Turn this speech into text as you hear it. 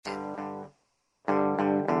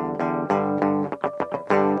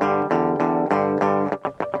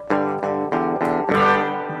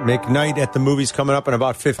McKnight at the Movies coming up in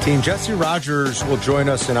about 15. Jesse Rogers will join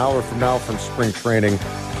us an hour from now from spring training.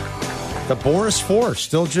 The Boris Four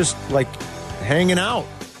still just like hanging out.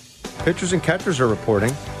 Pitchers and catchers are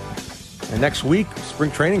reporting. And next week,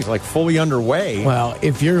 spring training is like fully underway. Well,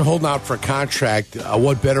 if you're holding out for a contract,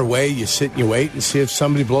 what better way? You sit and you wait and see if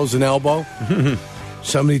somebody blows an elbow,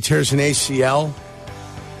 somebody tears an ACL,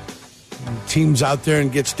 team's out there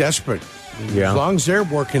and gets desperate. Yeah. As long as they're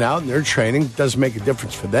working out and they're training, it doesn't make a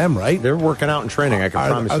difference for them, right? They're working out and training, I can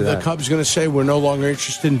promise you that. Are the Cubs going to say we're no longer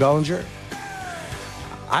interested in Bellinger?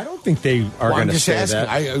 I don't think they are going to say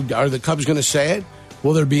that. Are the Cubs going to say it?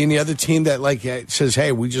 Will there be any other team that says,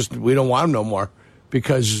 "Hey, we don't want him no more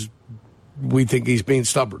because we think he's being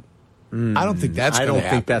stubborn"? I don't think that's going to happen. I don't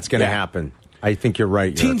think that's going to happen. I think you're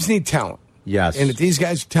right. Teams need talent. Yes. And if these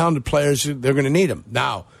guys are talented players, they're going to need them.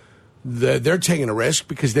 Now, they're taking a risk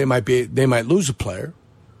because they might lose a player,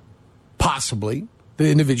 possibly the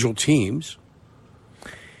individual teams.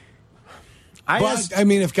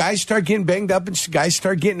 If guys start getting banged up and guys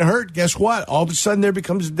start getting hurt, guess what? All of a sudden there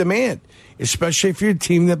becomes a demand, especially if you're a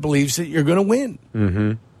team that believes that you're going to win.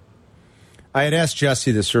 Mm-hmm. I had asked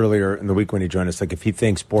Jesse this earlier in the week when he joined us, like if he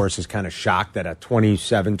thinks Boris is kind of shocked that a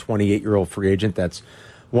 27, 28-year-old free agent that's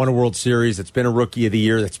won a World Series, that's been a Rookie of the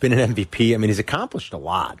Year, that's been an MVP. I mean, he's accomplished a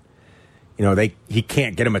lot. You know, he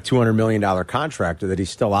can't get him a $200 million contract, or that he's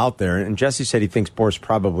still out there. And Jesse said he thinks Boris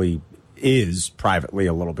probably is privately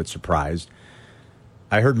a little bit surprised.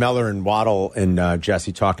 I heard Meller and Waddle and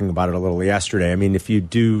Jesse talking about it a little yesterday. I mean, if you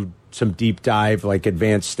do some deep dive, like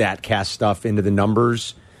advanced StatCast stuff into the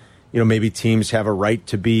numbers, you know, maybe teams have a right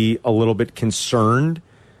to be a little bit concerned.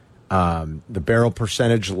 The barrel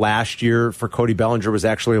percentage last year for Cody Bellinger was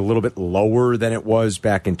actually a little bit lower than it was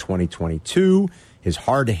back in 2022. His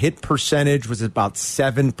hard-to-hit percentage was about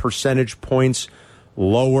 7 percentage points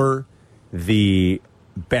lower. The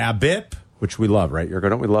BABIP, which we love, right?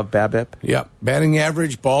 Don't we love BABIP? Yep. Batting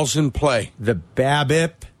average, balls in play. The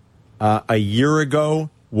BABIP a year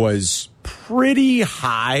ago was pretty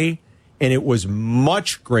high, and it was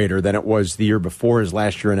much greater than it was the year before, his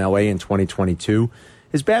last year in L.A. in 2022.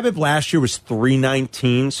 His BABIP last year was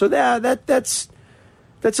 319, so that's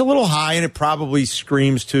a little high, and it probably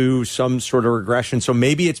screams to some sort of regression. So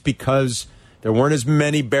maybe it's because there weren't as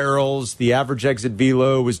many barrels. The average exit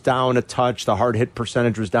velo was down a touch. The hard hit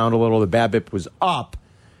percentage was down a little. The BABIP was up.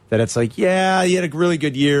 That it's like, yeah, he had a really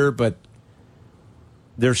good year, but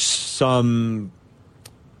there's some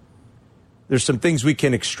things we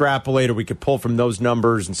can extrapolate, or we could pull from those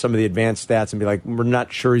numbers and some of the advanced stats and be like, we're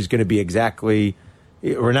not sure he's going to be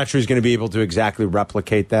able to exactly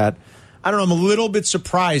replicate that. I don't know. I'm a little bit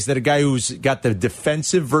surprised that a guy who's got the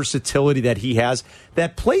defensive versatility that he has,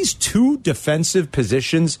 that plays two defensive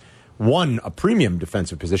positions, one a premium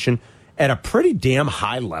defensive position, at a pretty damn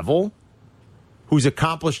high level, who's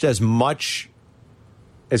accomplished as much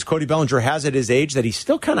as Cody Bellinger has at his age, that he's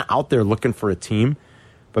still kind of out there looking for a team.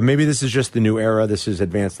 But maybe this is just the new era. This is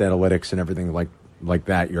advanced analytics and everything like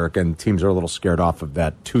that, Yerk, and teams are a little scared off of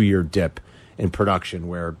that 2-year dip in production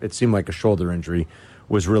where it seemed like a shoulder injury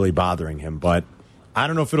was really bothering him. But I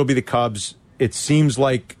don't know if it'll be the Cubs. It seems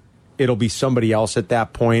like it'll be somebody else at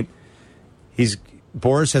that point.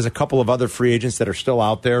 Boris has a couple of other free agents that are still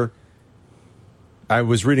out there. I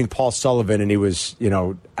was reading Paul Sullivan, and he was,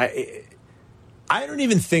 I don't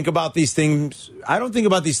even think about these things. I don't think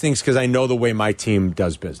about these things because I know the way my team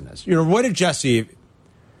does business. What did Jesse...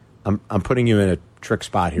 I'm putting you in a trick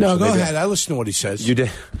spot here. No, go ahead. I listen to what he says. You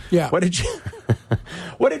did? Yeah. What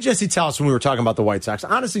did Jesse tell us when we were talking about the White Sox?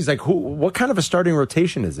 Honestly, he's like, what kind of a starting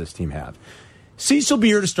rotation does this team have? Cease will be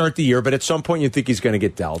here to start the year, but at some point you think he's going to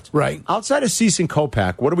get dealt. Right. Outside of Cease and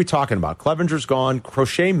Kopech, what are we talking about? Clevenger's gone.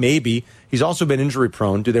 Crochet, maybe. He's also been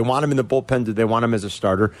injury-prone. Do they want him in the bullpen? Do they want him as a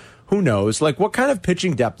starter? Who knows? Like, what kind of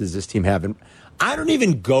pitching depth does this team have? And I don't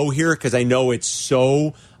even go here because I know it's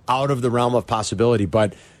so out of the realm of possibility,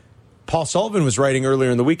 but Paul Sullivan was writing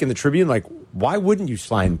earlier in the week in the Tribune, like, why wouldn't you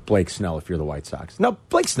sign Blake Snell if you're the White Sox? Now,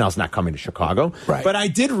 Blake Snell's not coming to Chicago. Right. But I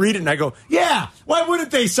did read it, and I go, yeah, why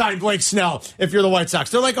wouldn't they sign Blake Snell if you're the White Sox?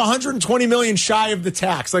 They're like $120 million shy of the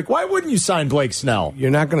tax. Like, why wouldn't you sign Blake Snell?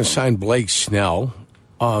 You're not going to sign Blake Snell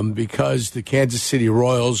because the Kansas City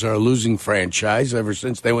Royals are a losing franchise ever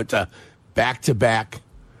since they went to back-to-back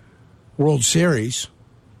World Series.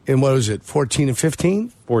 In what was it, 14 and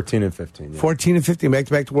 15? 14 and 15. Yeah. 14 and 15,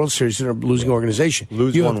 back-to-back to World Series in a losing organization. You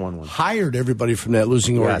 1-1-1. Hired everybody from that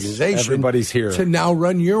losing organization. Everybody's here. To now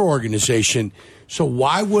run your organization. So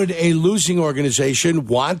why would a losing organization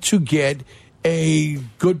want to get a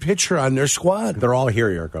good pitcher on their squad? They're all here,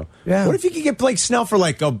 Yurko. Yeah. What if you could get Blake Snell for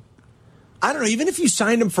I don't know, even if you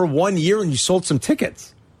signed him for 1 year and you sold some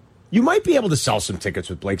tickets? you might be able to sell some tickets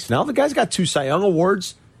with Blake Snell. The guy's got 2 Cy Young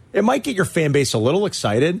awards. It might get your fan base a little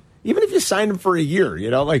excited, even if you signed him for a year.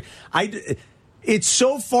 It's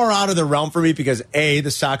so far out of the realm for me because, A, the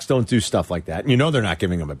Sox don't do stuff like that. And they're not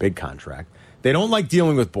giving him a big contract. They don't like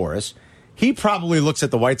dealing with Boris. He probably looks at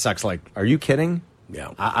the White Sox like, are you kidding?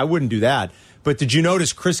 Yeah. I wouldn't do that. But did you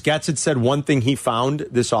notice Chris Getz had said one thing he found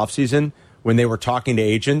this offseason when they were talking to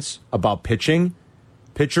agents about pitching?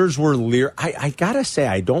 Pitchers were leery. I got to say,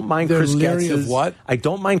 I don't mind Chris Getz's. Of what? I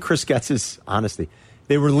don't mind Chris Getz's honesty.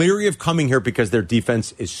 They were leery of coming here because their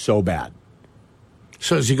defense is so bad.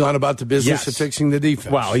 So has he gone about the business Yes. of fixing the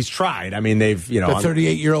defense? Well, he's tried. I mean, they've, The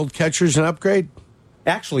 38-year-old catcher's an upgrade?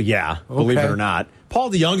 Actually, yeah, believe it or not.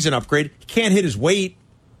 Paul DeYoung's an upgrade. He can't hit his weight,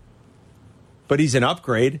 but he's an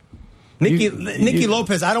upgrade. Nicky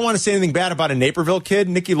Lopez, I don't want to say anything bad about a Naperville kid.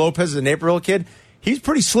 Nicky Lopez is a Naperville kid. He's a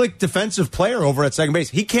pretty slick defensive player over at second base.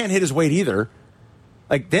 He can't hit his weight either.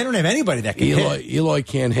 Like, they don't have anybody that can hit. Eloy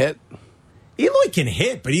can't hit. Eloy can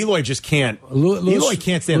hit, but Eloy just can't. Eloy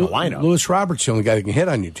can't stay in the lineup. Lewis Roberts, the only guy that can hit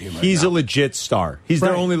on your team right He's now. a legit star. He's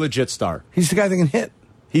their only legit star. He's the guy that can hit.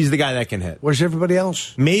 He's the guy that can hit. Where's everybody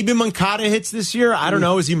else? Maybe Moncada hits this year. I don't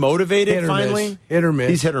know. Is he motivated Hit or finally? miss. Hit or miss.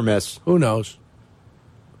 He's hit or miss. Who knows?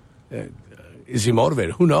 Is he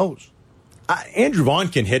motivated? Who knows? Andrew Vaughn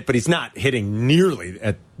can hit, but he's not hitting nearly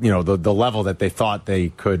at the level that they thought they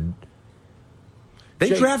could.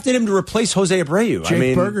 They drafted him to replace Jose Abreu.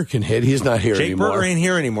 Jake Berger can hit. He's not here anymore. Jake Berger ain't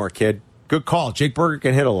here anymore, kid. Good call. Jake Berger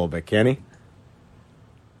can hit a little bit, can he?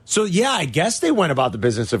 So, yeah, I guess they went about the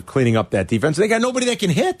business of cleaning up that defense. They got nobody that can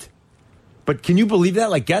hit. But can you believe that?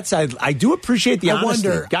 Like Getz, I do appreciate the honesty.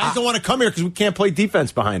 Guys don't want to come here because we can't play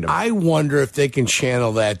defense behind them. I wonder if they can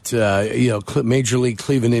channel that, Major League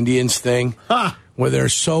Cleveland Indians thing, where they're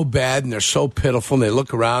so bad and they're so pitiful, and they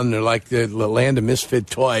look around and they're like the land of misfit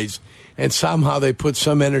toys, and somehow they put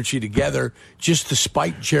some energy together just to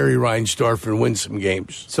spite Jerry Reinsdorf and win some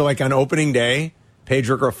games. So, like on opening day,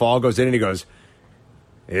 Pedro Grafal goes in and he goes,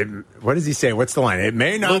 what does he say? What's the line? It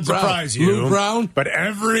may not surprise you, Lou Brown, but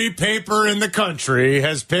every paper in the country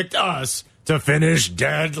has picked us to finish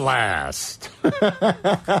dead last.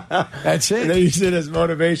 That's it. And they use it as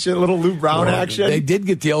motivation. A little Lou Brown action. They did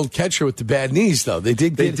get the old catcher with the bad knees, though. They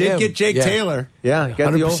did get Jake Taylor. Yeah, he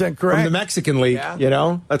got 100% correct. From the Mexican League.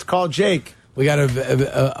 Yeah. Let's call Jake. We got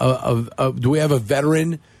do we have a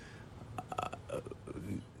veteran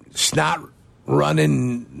snot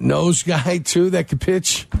running nose guy too that could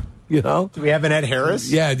pitch? Do we have an Ed Harris?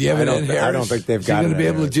 Yeah, do you have an Ed Harris? I don't think they've got it. Is he going to be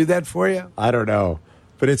able to do that for you? I don't know.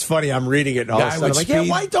 But it's funny. I'm reading it and all of a sudden I'm like, yeah,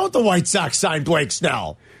 why don't the White Sox sign Blake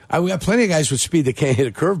Snell? We got plenty of guys with speed that can't hit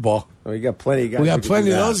a curveball. We got plenty of guys. We got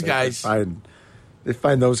plenty of those guys. They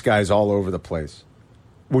find those guys all over the place.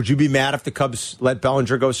 Would you be mad if the Cubs let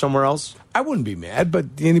Bellinger go somewhere else? I wouldn't be mad, but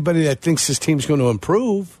anybody that thinks this team's going to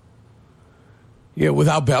improve,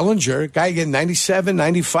 without Bellinger, guy getting 97,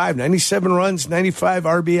 95, 97 runs, 95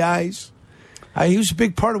 RBIs. He was a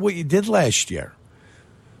big part of what you did last year.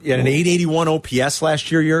 He had an 881 OPS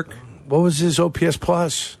last year, Yerk. What was his OPS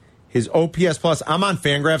plus? His OPS plus, I'm on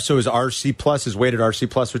Fangraphs, so his RC plus, his weighted RC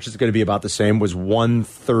plus, which is going to be about the same, was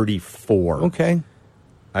 134. Okay.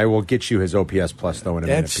 I will get you his OPS plus, though, in a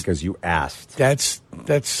minute because you asked. That's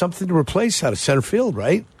something to replace out of center field,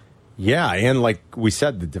 right? Yeah, and like we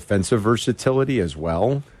said, the defensive versatility as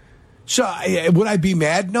well. So would I be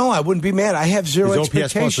mad? No, I wouldn't be mad. I have zero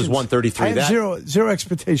expectations. His OPS plus is 133. I have zero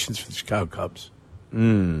expectations for the Chicago Cubs.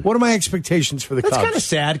 What are my expectations for the Cubs? That's kind of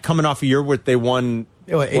sad coming off a year where they won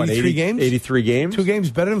 83 games? 83 games? 2 games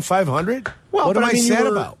better than 500? Well, what am I sad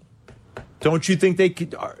about? Don't you think they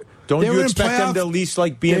could... Don't you expect them to at least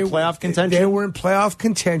be in playoff contention? They were in playoff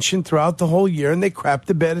contention throughout the whole year, and they crapped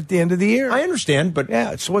the bed at the end of the year. I understand, but...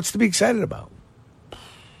 Yeah, so what's to be excited about?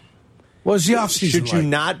 What was the offseason Should you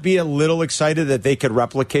not be a little excited that they could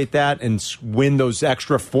replicate that and win those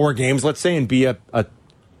extra 4 games, let's say, and be a playoff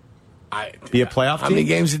team? How many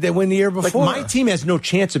games did they win the year before? My team has no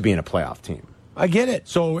chance of being a playoff team. I get it.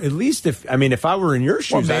 So at least if I were in your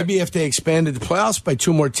shoes... Well, maybe if they expanded the playoffs by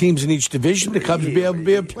 2 more teams in each division, the Cubs would be able to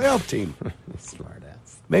be a playoff team. Smart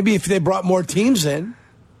ass. Maybe if they brought more teams in,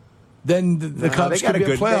 then the Cubs could be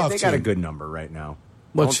a playoff team. They got a good number right now.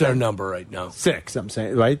 What's their number right now? 6, I'm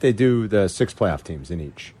saying, right? They do the 6 playoff teams in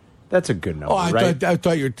each. That's a good number, right? I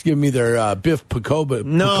thought you were giving me their Biff Picoba.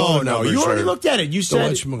 No. You already looked at it. You said...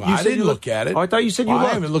 I didn't look at it. Oh, I thought you said you looked.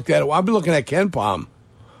 I haven't looked at it. Well, I've been looking at Ken Palm.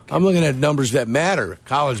 I'm looking at numbers that matter.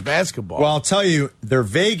 College basketball. Well, I'll tell you, their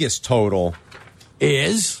Vegas total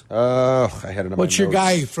is... I had it on What's my your notes.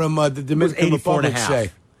 guy from the Dominican Republic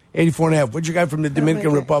say? 84.5. What'd your guy from the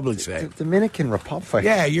Dominican Republic say? The Dominican Republic?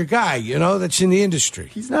 Yeah, your guy, that's in the industry.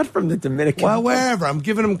 He's not from the Dominican Well, Republic. wherever. I'm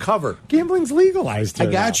giving him cover. Gambling's legalized here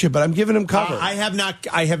I got you, but I'm giving him cover. I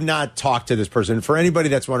have not talked to this person. For anybody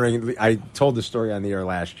that's wondering, I told the story on the air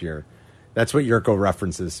last year. That's what Yurko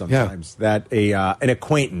references sometimes. Yeah. That an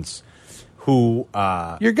acquaintance who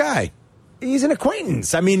your guy. He's an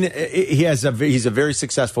acquaintance. I mean, he's a very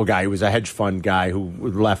successful guy. He was a hedge fund guy who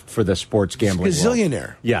left for the sports gambling He's a gazillionaire.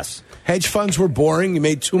 World. Yes. Hedge funds were boring. He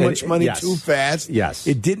made too much money too fast. Yes.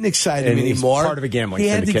 It didn't excite him anymore. He's part of a gambling He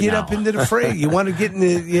had to get now. up into the fray. You want to get in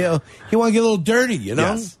the, he want to get a little dirty,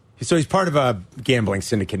 Yes. So he's part of a gambling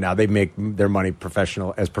syndicate now. They make their money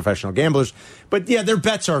as professional gamblers. But, yeah, their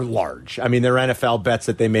bets are large. I mean, their NFL bets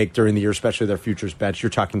that they make during the year, especially their futures bets,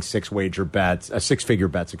 you're talking six-figure bets,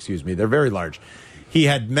 excuse me. They're very large. He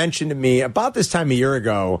had mentioned to me about this time a year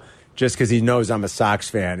ago, just because he knows I'm a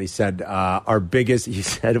Sox fan, he said,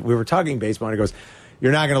 we were talking baseball, and he goes,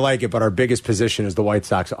 you're not going to like it, but our biggest position is the White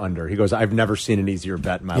Sox under. He goes, I've never seen an easier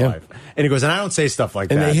bet in my life. And he goes, and I don't say stuff like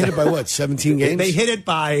that. And they hit it by what, 17 games? They hit it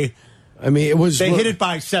by... They hit it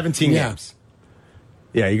by 17 games.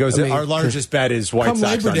 Yeah, he goes, our largest bet is White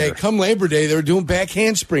Sox under. Come Labor Day, they were doing back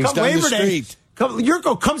handsprings down the street.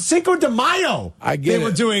 Come Cinco de Mayo. They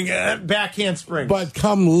were doing back handsprings. But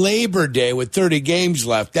come Labor Day with 30 games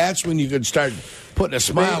left, that's when you could start putting a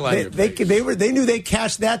smile on your face. They knew they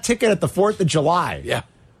cashed that ticket at the 4th of July. Yeah.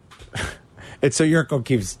 And so Yurko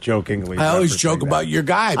keeps jokingly. I always joke about your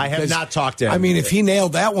guy. I have not talked to him. I mean, if he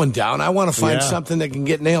nailed that one down, I want to find something that can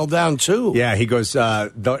get nailed down too. Yeah, he goes, they're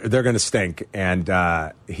going to stink.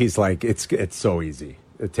 And he's like, it's so easy.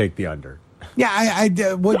 Take the under. Yeah,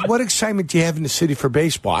 what excitement do you have in the city for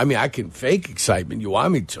baseball? I mean, I can fake excitement. You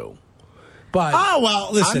want me to. But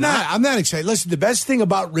listen. I'm not excited. Listen, the best thing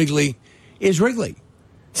about Wrigley is Wrigley.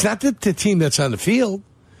 It's not the team that's on the field.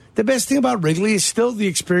 The best thing about Wrigley is still the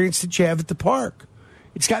experience that you have at the park.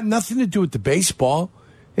 It's got nothing to do with the baseball.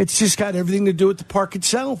 It's just got everything to do with the park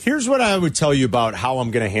itself. Here's what I would tell you about how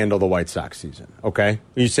I'm going to handle the White Sox season, okay?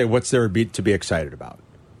 You say, what's there to be excited about?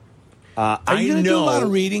 Are you going to do a lot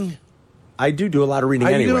of reading? I do a lot of reading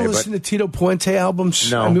anyway. Are you going to listen to Tito Puente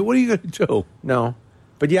albums? No. I mean, what are you going to do? No.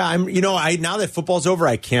 But yeah, now that football's over,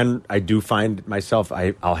 I do find myself,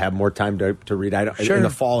 I'll have more time to read. Sure. In the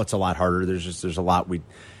fall, it's a lot harder. There's a lot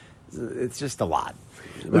it's just a lot.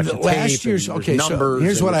 Last year's numbers. So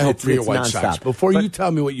here's what I hope for your White Sox. Before you tell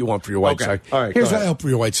me what you want for your White Sox, all right, here's what I hope for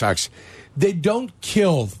your White Sox. They don't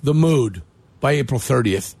kill the mood by April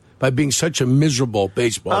 30th by being such a miserable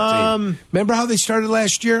baseball team. Remember how they started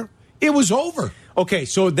last year? It was over. Okay,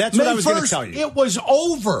 so that's what I was going to tell you. It was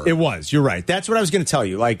over. It was. You're right. That's what I was going to tell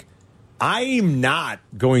you. Like, I'm not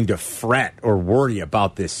going to fret or worry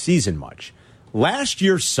about this season much. Last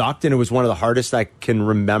year sucked, and it was one of the hardest I can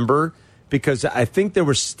remember because I think there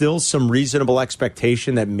was still some reasonable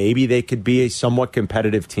expectation that maybe they could be a somewhat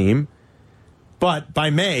competitive team. But by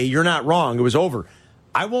May, you're not wrong. It was over.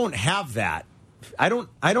 I won't have that. I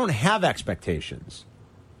don't have expectations.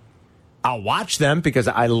 I'll watch them because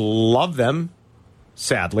I love them,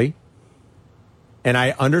 sadly. And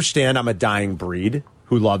I understand I'm a dying breed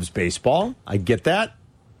who loves baseball. I get that.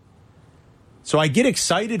 So I get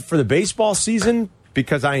excited for the baseball season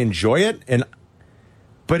because I enjoy it.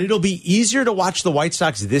 But it'll be easier to watch the White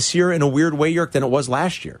Sox this year in a weird way, York, than it was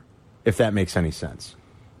last year, if that makes any sense.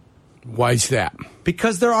 Why is that?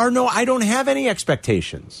 Because I don't have any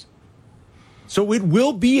expectations. So it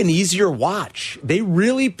will be an easier watch. They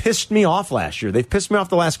really pissed me off last year. They've pissed me off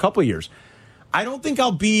the last couple of years. I don't think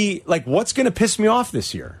I'll be like, what's going to piss me off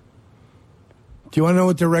this year? Do you want to know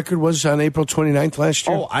what their record was on April 29th last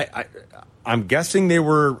year? Oh, I'm guessing they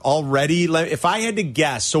were already, if I had to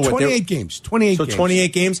guess. So 28 games. 28 games. So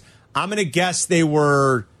 28 games. I'm going to guess they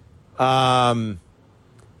were,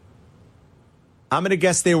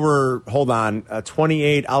 hold on,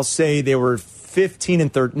 28. I'll say they were 15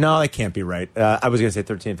 and 13. No, that can't be right. I was going to say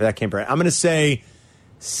 13, but that can't be right. I'm going to say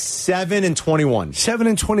 7 and 21. 7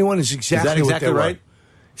 and 21 is exactly what they were. Right?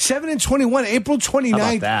 7 and 21, April 29th. How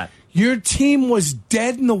about that? Your team was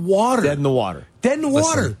dead in the water. Dead in the water. Dead in the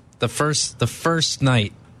water. The first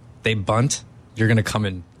night they bunt, you're going to come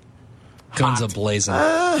in guns a-blazing.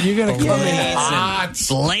 You're going to come in hot.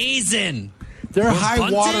 Blazing. Their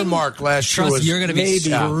high water mark last year was you're going to be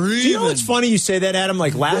screaming. Do you know what's funny you say that, Adam?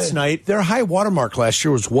 Like last night. Their high water mark last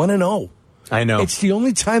year was 1-0. I know. It's the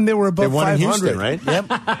only time they were above 500. In Houston, right?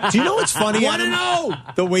 Yep. Do you know what's funny, Adam?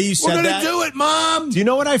 1-0. The way you said that. We're going to do it, Mom. Do you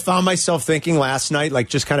know what I found myself thinking last night, like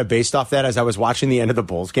just kind of based off that as I was watching the end of the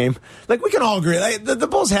Bulls game? Like, we can all agree, like, the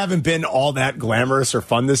Bulls haven't been all that glamorous or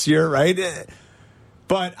fun this year, right?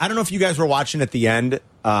 But I don't know if you guys were watching at the end.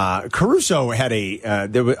 Caruso had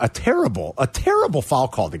there was a terrible foul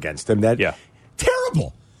called against him.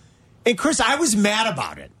 Terrible. And Chris, I was mad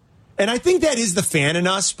about it. And I think that is the fan in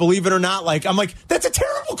us, believe it or not. Like, I'm like, that's a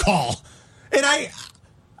terrible call. And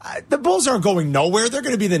the Bulls aren't going nowhere. They're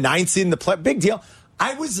going to be the 9th seed in the play. Big deal.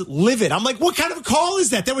 I was livid. I'm like, what kind of a call is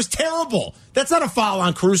that? That was terrible. That's not a foul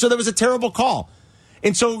on Caruso. That was a terrible call.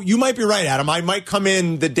 And so you might be right, Adam. I might come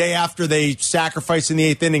in the day after they sacrifice in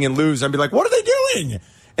the 8th inning and lose. I'll be like, what are they doing?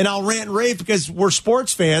 And I'll rant and rave because we're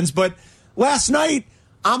sports fans. But last night,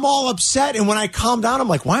 I'm all upset. And when I calm down, I'm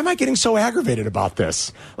like, why am I getting so aggravated about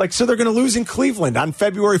this? Like, so they're going to lose in Cleveland on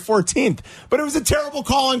February 14th. But it was a terrible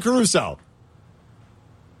call on Caruso.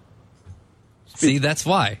 See, that's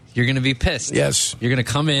why. You're going to be pissed. Yes. You're going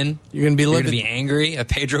to come in. You're going to be angry at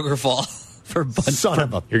Pedro Grifol for bunting. Son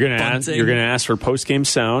of a... You're going to ask for post-game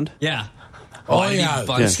sound. Yeah. Oh, yeah.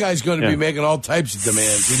 This guy's going to be making all types of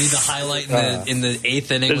demands. We need the highlight in the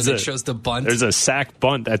 8th inning when it shows the bunt. There's a sack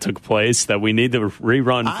bunt that took place that we need to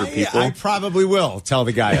rerun for people. I probably will tell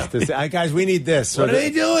the guys. Guys, we need this. What are they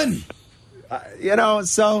doing? But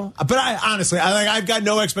honestly, I've got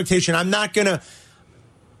no expectation. I'm not going to...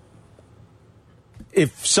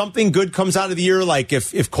 If something good comes out of the year, like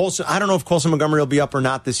if Colson... I don't know if Colson Montgomery will be up or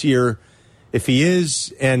not this year. If he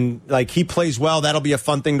is, and he plays well, that'll be a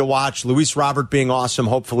fun thing to watch. Luis Robert being awesome,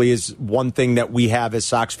 hopefully, is one thing that we have as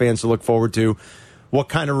Sox fans to look forward to. What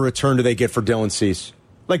kind of return do they get for Dylan Cease?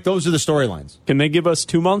 Those are the storylines. Can they give us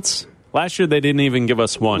 2 months? Last year, they didn't even give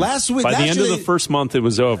us one. By the end of the first month, it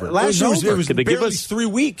was over. Last year, it was could they barely give us 3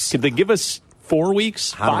 weeks. Could they give us 4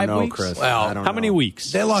 weeks? I don't know, weeks? Chris. Well, how many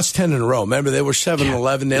weeks? They lost 10 in a row. Remember, they were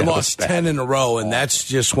 7-11. They lost 10 in a row, and that's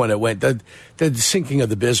just when it went. The sinking of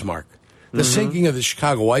the Bismarck. The sinking of the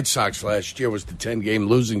Chicago White Sox last year was the 10-game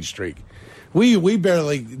losing streak.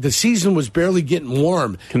 The season was barely getting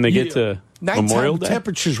warm. Can they get to Memorial Day?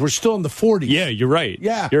 Temperatures were still in the 40s. Yeah, you're right.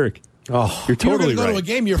 Yeah. You're totally go right. to a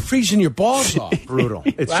game, you're freezing your balls off. Brutal.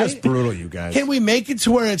 It's just brutal, you guys. Can we make it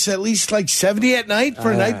to where it's at least 70 at night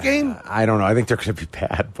for a night game? I don't know. I think they're going to be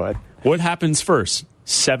bad, but... What happens first?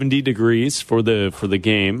 70 degrees for the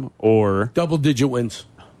game, or... Double-digit wins.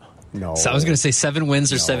 No. So I was going to say 7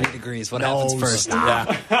 wins or 70 degrees. What happens first?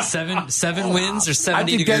 Yeah. Seven wins or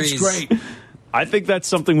 70 degrees? That's great. I think that's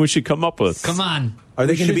something we should come up with. Come on. Are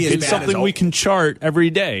they going to be as It's bad something as we can chart every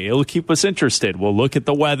day. It'll keep us interested. We'll look at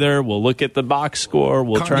the weather. We'll look at the box score.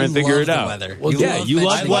 We'll try and figure it out. Weather. Well, you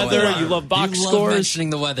love weather. You love box you love scores. mentioning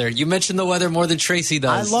the weather. You mention the weather more than Tracy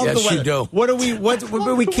does. I love Yes, the weather. you do. What do we?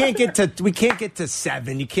 What we can't get to? We can't get to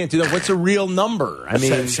 7. You can't do that. What's a real number? I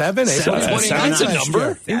mean, 7, 8, 7's a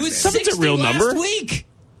number. It was 7's 60 a real last number. week.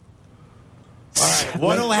 All right.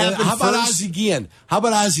 What'll happen How about first? Ozzy again? How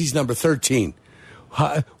about Ozzy's number 13?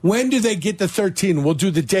 When do they get the 13? We'll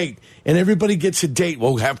do the date, and everybody gets a date.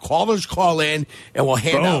 We'll have callers call in, and we'll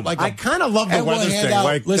hand out I kind of love the weather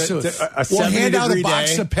thing. We'll hand out a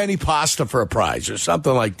box of penny pasta for a prize or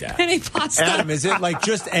something like that. Penny pasta. Adam, is it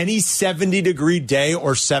just any 70-degree day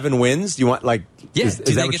or 7 wins? Do you want Yeah. Is Do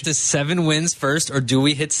that they what get to 7 wins first, or do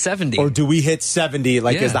we hit 70? or do we hit 70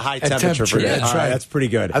 as the high temperature? For Yeah, that? that's All right. That's pretty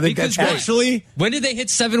good. I think Because that's actually. when did they hit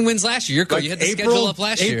 7 wins last year? You had the schedule up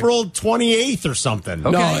last year. April 28th or something.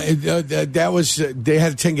 Okay. No, that was they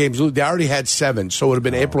had 10 games. They already had 7, so it would have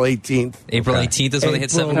been April 18th. April 18th is when they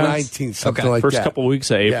hit 7 April wins? 19th, something Okay. like First that. couple of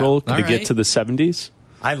weeks of April, Yeah. could they All get right. to the 70s?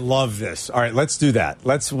 I love this. All right, let's do that.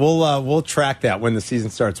 We'll track that when the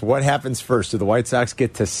season starts. What happens first? Do the White Sox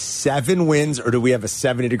get to 7 wins, or do we have a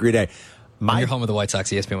 70-degree day? You're home with the White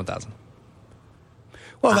Sox, ESPN 1000.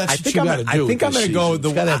 Well, that's what you got to do. I think I'm going to go.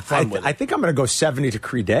 Have fun with it. I think I'm going to go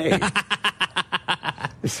 70-degree day.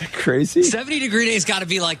 Is that crazy? 70-degree day's got to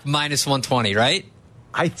be minus 120, right?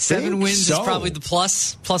 I think 7 wins so. is probably the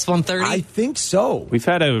plus 130. I think so. We've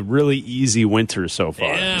had a really easy winter so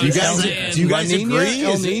far. Yeah. Do you guys La Nina? agree?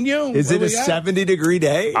 El Nino? Is it Where a we at? 70-degree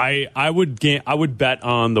day? I would bet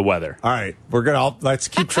on the weather. All right, let's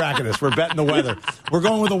keep track of this. We're betting the weather. We're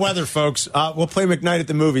going with the weather, folks. We'll play McKnight at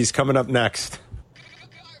the Movies coming up next.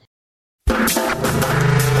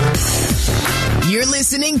 You're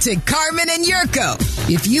listening to Carmen and Yurko.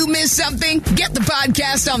 If you missed something, get the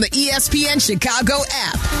podcast on the ESPN Chicago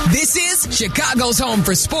app. This is Chicago's home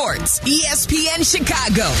for sports. ESPN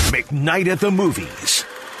Chicago. McKnight at the Movies.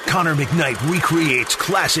 Connor McKnight recreates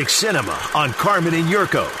classic cinema on Carmen and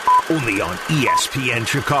Yurko. Only on ESPN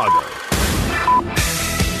Chicago.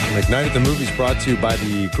 McKnight at the Movies brought to you by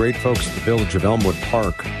the great folks at the Village of Elmwood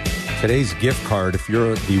Park. Today's gift card, if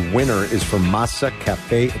you're the winner, is from Massa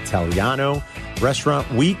Cafe Italiano.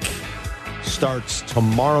 Restaurant Week starts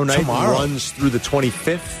tomorrow night and runs through the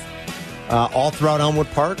 25th. All throughout Elmwood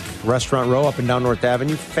Park, Restaurant Row, up and down North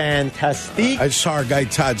Avenue. Fantastic. I saw our guy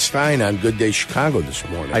Todd Stein on Good Day Chicago this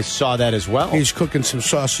morning. I saw that as well. He's cooking some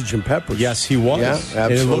sausage and peppers. Yes, he was. Yeah,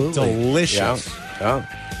 absolutely. It looked delicious. Yeah.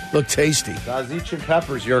 Looked tasty. Sausage and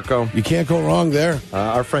peppers, Yurko. You can't go wrong there.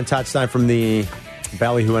 Our friend Todd Stein from the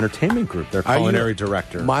Ballyhoo Entertainment Group, their culinary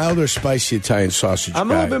director. Mild or spicy Italian sausage I'm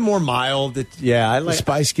guy? a little bit more mild. I like the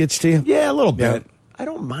spice gets to you? Yeah, a little bit. Yeah. I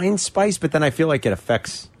don't mind spice, but then I feel like it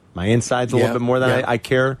affects my insides a little bit more than I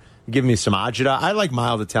care. Give me some agita. I like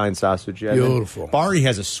mild Italian sausage. Yeah. Beautiful. Bari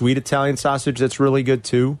has a sweet Italian sausage that's really good,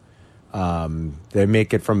 too. They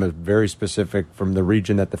make it from a very specific, from the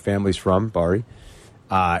region that the family's from, Bari.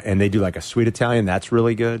 And they do like a sweet Italian. That's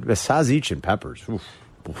really good. The sausage and peppers. Oof.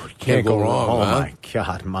 Can't go wrong. Oh, huh? my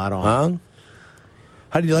God. Madon. Huh?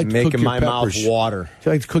 How do you like to cook Making your my peppers? mouth water. Do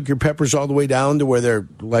you like to cook your peppers all the way down to where they're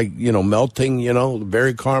like, melting,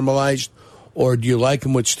 very caramelized? Or do you like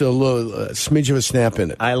them with still a little smidge of a snap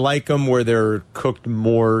in it? I like them where they're cooked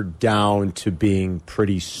more down to being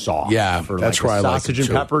pretty soft. Yeah, for that's like where I like sausage them, and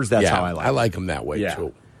too. peppers. That's Yeah, how I like. I like them that way Yeah.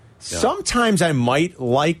 too. Yeah. Sometimes I might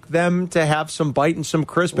like them to have some bite and some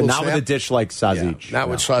crisp, but Little not with a snap? dish like sausage. Not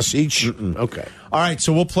with sausage. Okay. All right,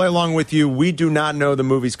 so we'll play along with you. We do not know the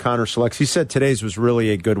movies Connor selects. He said today's was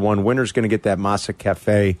really a good one. Winner's going to get that Masa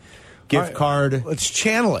Cafe gift card. Let's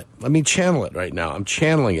channel it. Let me channel it right now. I'm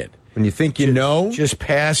channeling it. When you think you know. Just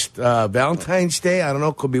past Valentine's Day. I don't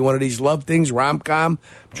know. Could be one of these love things, rom-com.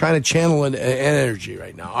 I'm trying to channel an energy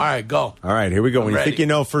right now. All right, go. All right, here we go. When you ready. think you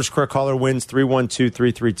know, first correct caller wins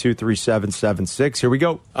 312-332-3776. Here we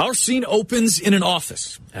go. Our scene opens in an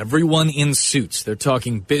office. Everyone in suits. They're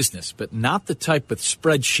talking business, but not the type with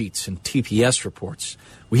spreadsheets and TPS reports.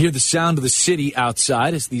 We hear the sound of the city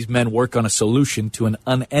outside as these men work on a solution to an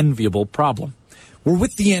unenviable problem. We're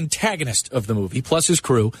with the antagonist of the movie, plus his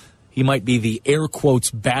crew. He might be the air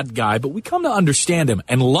quotes bad guy, but we come to understand him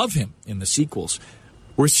and love him in the sequels.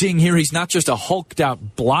 We're seeing here he's not just a hulked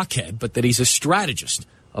out blockhead, but that he's a strategist,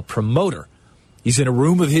 a promoter. He's in a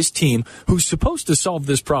room with his team who's supposed to solve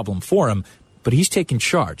this problem for him, but he's taking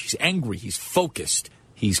charge. He's angry. He's focused.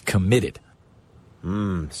 He's committed.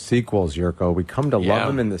 Sequels, Yurko. We come to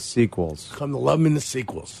love him in the sequels. Come to love him in the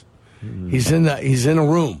sequels. He's in a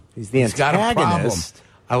room. He's the got a problem. antagonist.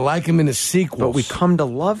 I like him in the sequels. But we come to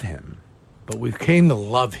love him. But we came to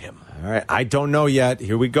love him. All right, I don't know yet.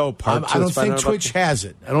 Here we go. Part two. I don't Let's find think out about Twitch has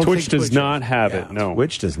it. I don't Twitch think does not have it, Yeah. no.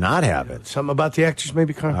 Twitch does not have it. Something about the actors,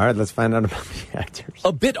 maybe, Carl? All right, let's find out about the actors.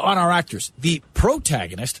 A bit on our actors. The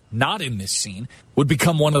protagonist, not in this scene, would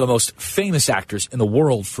become one of the most famous actors in the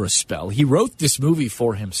world for a spell. He wrote this movie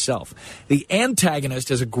for himself. The antagonist,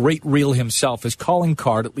 as a great reel himself, his calling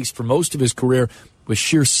card, at least for most of his career, was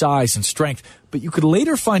sheer size and strength. But you could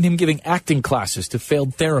later find him giving acting classes to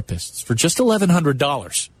failed therapists for just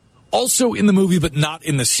 $1,100. Also in the movie, but not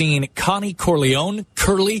in the scene, Connie Corleone,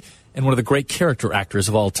 Curly, and one of the great character actors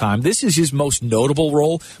of all time. This is his most notable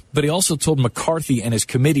role, but he also told McCarthy and his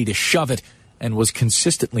committee to shove it and was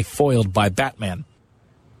consistently foiled by Batman.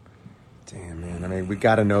 Damn, man. I mean, we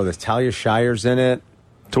got to know this. Talia Shire's in it.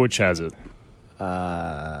 Twitch has it.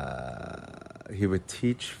 He would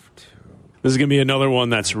teach. This is going to be another one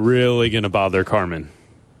that's really going to bother Carmen.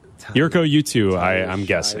 Yurko, you too, I'm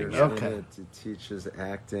guessing. Okay. It teaches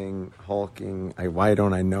acting, hulking. Why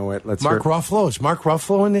don't I know it? Let's Mark hear. Ruffalo. Is Mark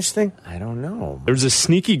Ruffalo in this thing? I don't know. There's a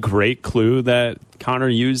sneaky great clue that Connor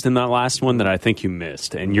used in that last one that I think you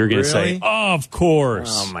missed. And you're going to Really? say, of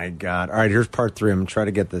course. Oh, my God. All right, here's part three. I'm going to try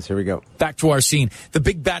to get this. Here we go. Back to our scene. The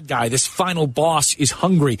big bad guy, this final boss, is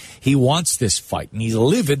hungry. He wants this fight, and he's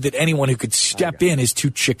livid that anyone who could step in is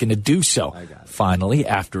too chicken to do so. Finally,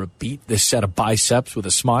 after a beat, this set of biceps with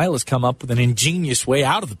a smile has come up with an ingenious way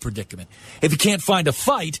out of the predicament. If he can't find a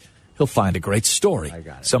fight, he'll find a great story.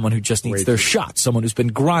 Someone who just needs their shot. Someone who's been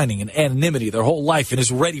grinding in anonymity their whole life and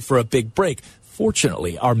is ready for a big break.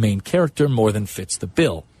 Fortunately, our main character more than fits the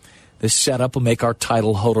bill. This setup will make our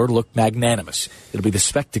title holder look magnanimous. It'll be the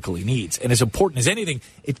spectacle he needs. And as important as anything,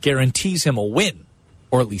 it guarantees him a win.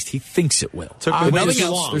 Or at least he thinks it will. Took way Nothing too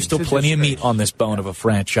else, long. there's still plenty of meat on this bone of a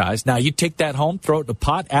franchise. Now, you take that home, throw it in a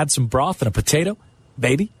pot, add some broth and a potato,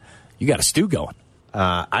 baby, you got a stew going.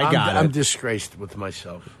 I'm disgraced with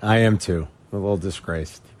myself. I am too. A little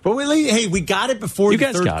disgraced. But we got it before You the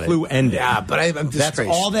guys third got it. clue ended. Yeah, but I'm disgraced. That's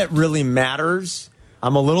all that really matters.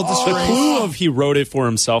 I'm a little The disgraced. clue of he wrote it for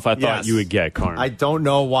himself, I thought Yes. you would get, Carmen. I don't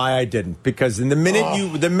know why I didn't. Because in the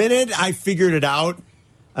minute the minute I figured it out,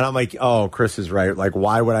 And I'm like, oh, Chris is right. Like,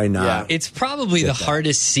 why would I not? Yeah. It's probably the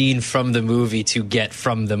hardest scene from the movie to get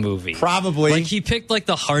from the movie. Probably. Like, he picked, like,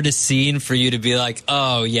 the hardest scene for you to be like,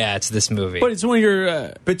 oh, yeah, it's this movie. But it's when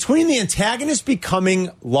you're... Between the antagonist becoming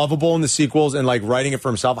lovable in the sequels and, like, writing it for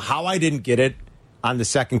himself, how I didn't get it on the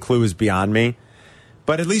second clue is beyond me.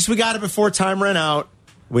 But at least we got it before time ran out.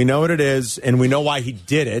 We know what it is, and we know why he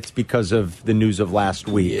did it because of the news of last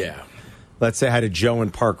week. Yeah. Let's say hi to Joe in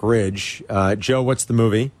Park Ridge. Joe, what's the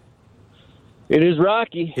movie? It is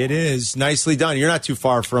Rocky. It is. Nicely done. You're not too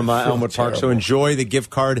far from Elmwood Park, so enjoy the gift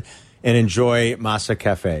card and enjoy Masa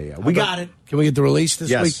Cafe. We got it. Can we get the release this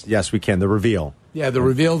week? Yes, we can. The reveal. Yeah, the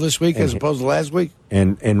reveal this week as opposed to last week.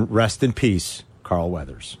 And rest in peace, Carl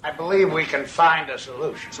Weathers. I believe we can find a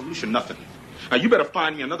solution. Solution, nothing. Now, you better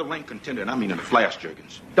find me another ranked contender, and I mean in a flash,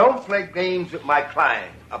 Jurgens. Don't play games with my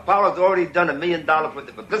client. Apollo's already done $1 million worth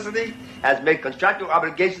of publicity, has made contractual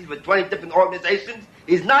obligations with 20 different organizations.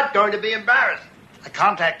 He's not going to be embarrassed. I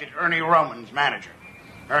contacted Ernie Roman's manager.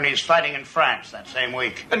 Ernie's fighting in France that same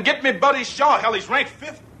week. And get me Buddy Shaw. Hell, he's ranked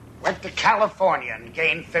 5th. Went to California and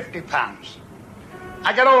gained 50 pounds.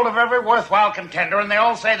 I get hold of every worthwhile contender, and they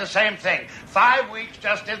all say the same thing. 5 weeks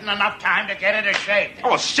just isn't enough time to get into shape.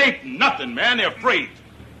 Oh, shape nothing, man. They're afraid.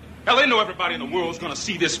 Hell, they know everybody in the world's going to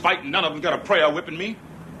see this fight, and none of them got a prayer whipping me.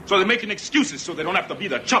 So they're making excuses so they don't have to be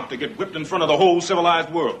the chump to get whipped in front of the whole civilized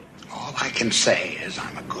world. All I can say is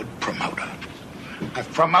I'm a good promoter.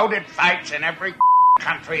 I've promoted fights in every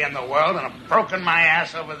country in the world, and I've broken my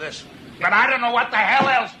ass over this. But I don't know what the hell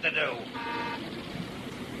else to do.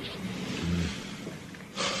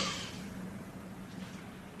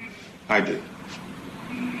 I do.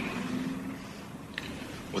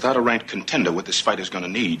 Without a ranked contender, what this fight is going to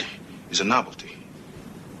need is a novelty.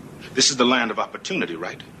 This is the land of opportunity,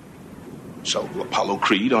 right? So Apollo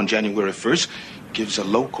Creed on January 1st gives a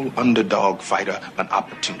local underdog fighter an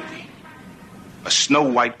opportunity. A Snow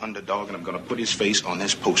White underdog, and I'm going to put his face on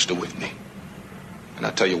this poster with me. And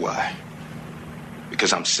I'll tell you why.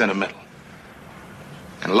 Because I'm sentimental.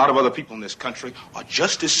 And a lot of other people in this country are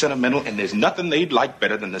just as sentimental, and there's nothing they'd like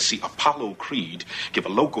better than to see Apollo Creed give a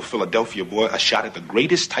local Philadelphia boy a shot at the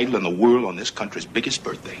greatest title in the world on this country's biggest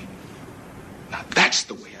birthday. Now, that's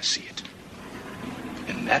the way I see it.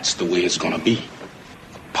 And that's the way it's going to be.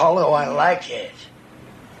 Apollo, I like it.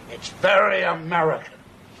 It's very American.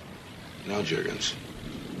 No, Jurgens.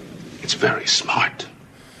 It's very smart.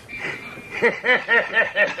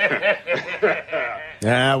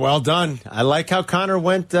 Yeah, well done. I like how Connor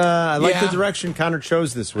went. I like the direction Connor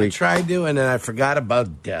chose this week. I tried to, and then I forgot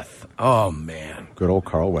about death. Oh, man. Good old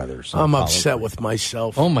Carl Weathers. I'm upset with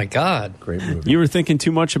myself. Oh, my God. Great movie. You were thinking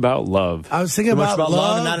too much about love. I was thinking Too much about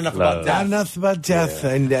love and not enough about death. Not enough about death,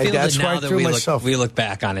 and I feel that's that why now I that threw myself. we look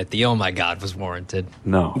back on it, the oh, my God was warranted.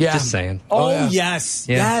 No. Yeah. Just saying. Oh, yeah. yes.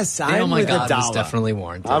 Yeah. Yes. The I'm oh, my with God a was dollar. definitely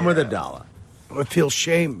warranted. I'm with a dollar. I feel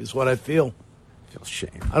shame is what I feel. Feel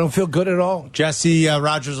shame. I don't feel good at all. Jesse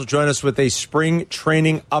Rogers will join us with a spring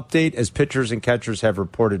training update as pitchers and catchers have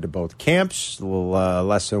reported to both camps. A little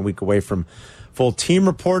less than a week away from full team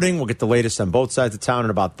reporting. We'll get the latest on both sides of town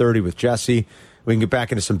in about 30 with Jesse. We can get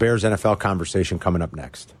back into some Bears NFL conversation coming up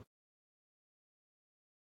next.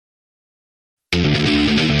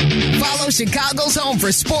 Follow Chicago's Home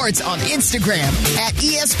for Sports on Instagram at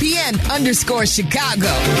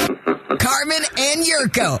ESPN_Chicago. Carmen and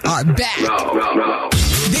Yurko are back.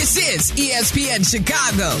 This is ESPN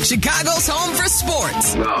Chicago, Chicago's Home for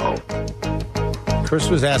Sports. Chris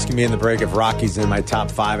was asking me in the break if Rocky's in my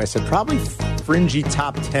top 5. I said probably fringy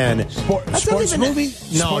top 10. Sports movie?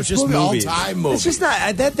 No, Sports just movie? movies. All-time movie. It's just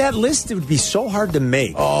not that list. It would be so hard to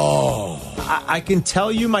make. Oh. I can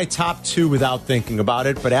tell you my top 2 without thinking about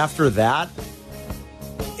it, but after that,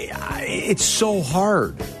 it's so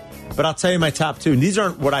hard. But I'll tell you my top 2. And these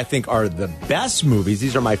aren't what I think are the best movies.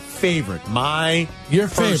 These are my favorite. Your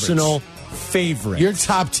personal favorite. Your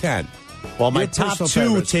top 10. Well, my Your top 2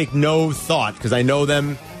 favorites. take no thought because I know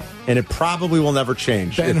them, and it probably will never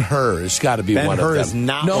change. Ben-Hur has got to be one of them. Ben-Hur is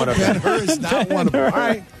not one of them. Ben-Hur is not one of them. All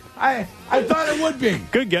right. I thought it would be.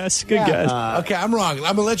 Good guess. Good guess. Okay, I'm wrong. I'm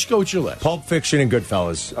going to let you go with your list. Pulp Fiction and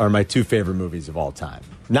Goodfellas are my 2 favorite movies of all time.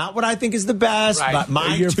 Not what I think is the best, Right. but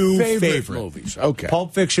my Your 2 favorite movies. Okay.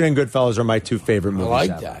 Pulp Fiction and Goodfellas are my 2 favorite I movies.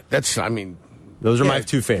 like ever. that. Those are my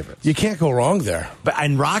 2 favorites. You can't go wrong there.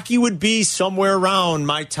 And Rocky would be somewhere around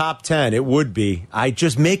my top 10. It would be.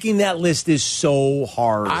 Making that list is so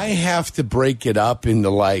hard. I have to break it up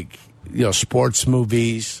into sports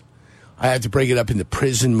movies. I have to break it up into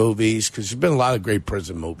prison movies because there's been a lot of great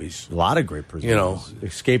prison movies. A lot of great prison movies.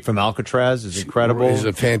 Escape from Alcatraz is incredible. It's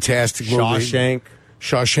a fantastic movie. Shawshank.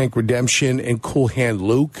 Shawshank Redemption, and Cool Hand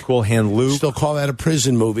Luke. Cool Hand Luke. Still call that a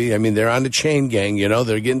prison movie. I mean, they're on the chain gang,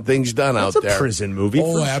 they're getting things done out there. That's a prison movie.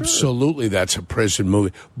 Oh, absolutely, that's a prison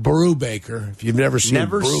movie. Brubaker. If you've never seen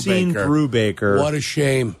Brubaker. What a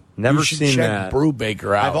shame. Never you should seen check that.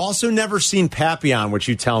 Brubaker out. I've also never seen Papillon, which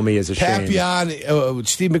you tell me is a shame. Papillon with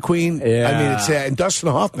Steve McQueen. Yeah. I mean, it's and Dustin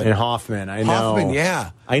Hoffman. And Hoffman, I know. Hoffman,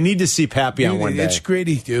 yeah. I need to see Papillon one day. It's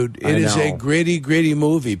gritty, dude. It is a gritty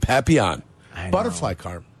movie. Papillon. I know. Butterfly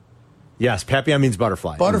Carm. Yes, Papillon means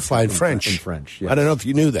butterfly. Butterfly in French. In French, yes. I don't know if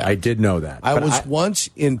you knew that. I did know that. I was once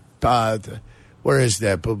in, where is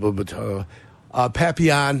that?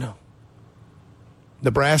 Papillon,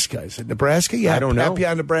 Nebraska. Is it Nebraska? Yeah, I don't know.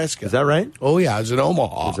 Papillon, Nebraska. Is that right? Oh, yeah. I was in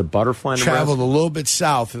Omaha. There's a butterfly in Traveled Nebraska? a little bit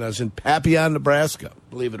south, and I was in Papillon, Nebraska,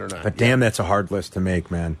 believe it or not. But damn, that's a hard list to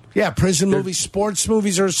make, man. Yeah, prison movies, sports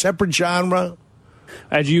movies are a separate genre.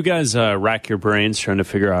 As you guys rack your brains trying to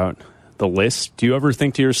figure out the list, do you ever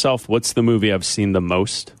think to yourself, what's the movie I've seen the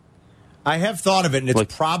most? I have thought of it, and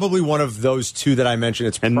it's probably one of those two that I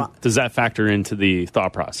mentioned. Does that factor into the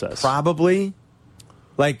thought process? Probably.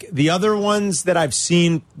 Like, the other ones that I've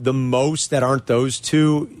seen the most that aren't those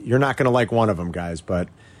two, you're not going to like one of them, guys, but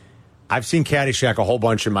I've seen Caddyshack a whole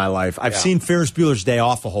bunch in my life. I've seen Ferris Bueller's Day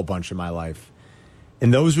Off a whole bunch in my life.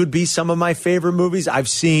 And those would be some of my favorite movies. I've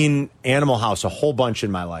seen Animal House a whole bunch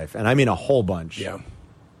in my life, and I mean a whole bunch. Yeah.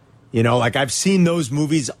 Like, I've seen those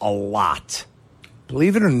movies a lot.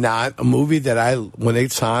 Believe it or not, a movie that when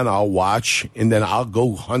it's on, I'll watch, and then I'll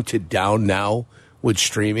go hunt it down now with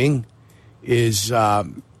streaming, is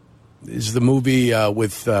the movie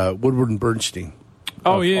with Woodward and Bernstein.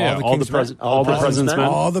 Oh, yeah. All the President's Men.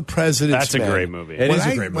 All the President's Men. That's a great movie. It is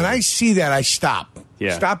a great movie. When I see that, I stop.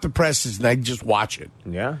 Yeah. Stop the presses, and I just watch it.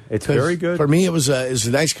 Yeah, it's very good. For me, it was a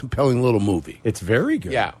nice, compelling little movie. It's very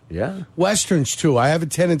good. Yeah. Yeah. Westerns, too. I have a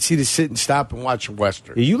tendency to sit and stop and watch a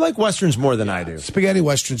Western. You like Westerns more than I do. Spaghetti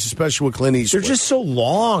Westerns, especially with Clint Eastwood. They're just so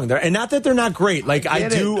long. And not that they're not great. Like, I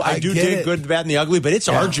do dig Good, the Bad, and the Ugly, but it's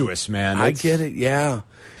arduous, man. I get it, yeah.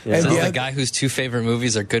 And the guy whose two favorite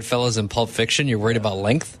movies are Goodfellas and Pulp Fiction, you're worried about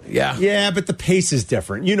length? Yeah. Yeah, but the pace is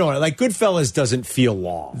different. like Goodfellas doesn't feel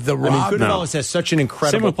long. Goodfellas has such an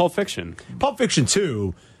incredible... Same with Pulp Fiction. Pulp Fiction,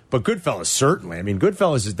 too, but Goodfellas, certainly. I mean,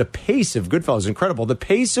 Goodfellas is... The pace of Goodfellas is incredible. The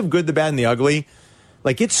pace of Good, the Bad, and the Ugly,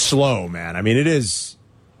 it's slow, man. I mean, it is...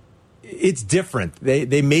 It's different.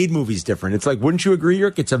 They made movies different. It's like, wouldn't you agree,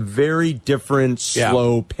 Yerk? It's a very different,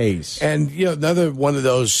 slow pace. And, another one of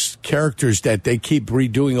those characters that they keep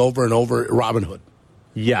redoing over and over, Robin Hood.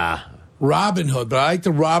 Yeah. Robin Hood. But I like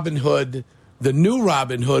the Robin Hood, the new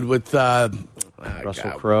Robin Hood with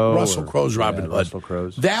Russell Crowe. Russell Crowe's Robin Hood. Russell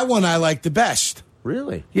Crowe's. That one I like the best.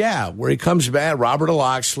 Really? Yeah, where he comes back, Robert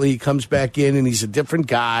Loxley comes back in, and he's a different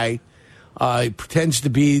guy. He pretends to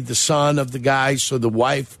be the son of the guy, so the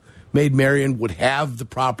wife... Maid Marian would have the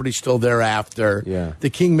property still thereafter. Yeah. The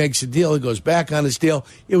king makes a deal. He goes back on his deal.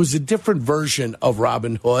 It was a different version of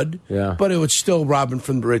Robin Hood, but it was still Robin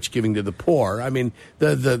from the rich giving to the poor. I mean,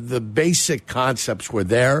 the basic concepts were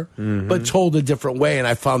there, but told a different way, and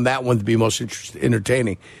I found that one to be most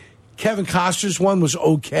entertaining. Kevin Costner's one was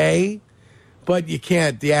okay, but you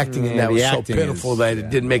can't. The acting in that was so pitiful that it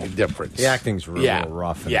didn't make a difference. The acting's real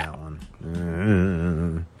rough in that one.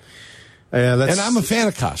 And I'm a fan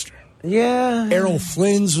of Costner. Yeah. Errol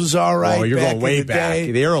Flynn's was all right. Oh, you're back going way in the back.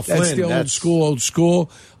 day. The Errol Flynn. That's the old school.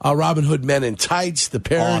 Robin Hood Men in Tights, the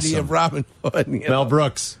parody of Robin Hood. Mel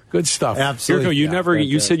Brooks. Good stuff. Absolutely. Yurko,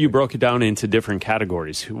 you said you broke it down into different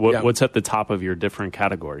categories. What's at the top of your different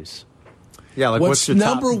categories? Yeah, like what's the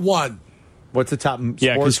number top? one? What's the top?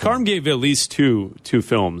 Yeah, because Carm gave at least two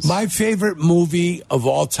films. My favorite movie of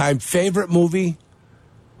all time,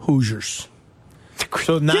 Hoosiers.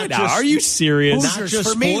 So are you serious? Hoosiers not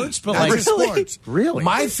just for sports, me. but like sports. Really?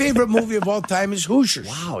 My favorite movie of all time is Hoosiers.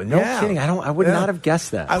 Wow, no kidding. I would not have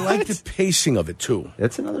guessed that. I like the pacing of it too.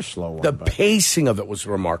 That's another slow one. The pacing of it was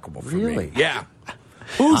remarkable for really? me. Yeah.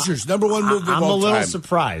 Hoosiers, number one movie of all time. I'm a little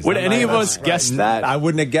surprised. Would any of us guess that? I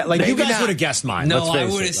wouldn't have guessed. Like, Maybe you guys not. would have guessed mine. No, Let's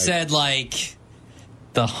face I would it. have said, like,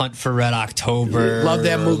 The Hunt for Red October. Love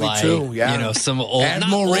that movie, like, too. Yeah. Some old,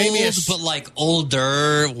 Admiral not Ramius. old, but like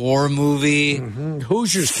older war movie.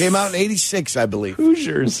 Hoosiers came out in 86, I believe.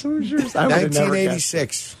 Hoosiers. I would have never guessed.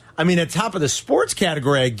 1986. I mean, at top of the sports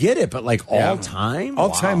category, I get it, but like all time?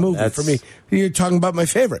 All-time movie for me. You're talking about my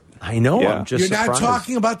favorite. I know. Yeah. I'm just You're surprised. not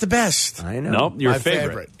talking about the best. I know. Nope, your My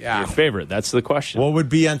favorite. Yeah. Your favorite. That's the question. What would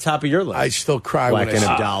be on top of your list? I still cry Black when and I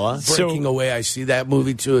see Abdallah. Breaking Away. I see that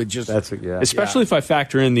movie too. It just Especially if I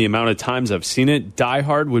factor in the amount of times I've seen it, Die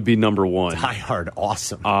Hard would be number one. Die Hard,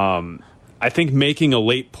 awesome. I think making a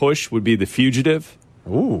late push would be The Fugitive.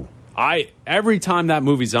 Ooh. Every time that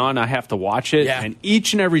movie's on, I have to watch it, and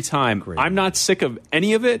each and every time, I'm not sick of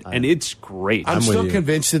any of it, and it's great. I'm still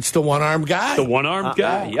convinced it's the one-armed guy. The one-armed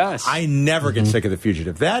guy, yes. I never get sick of The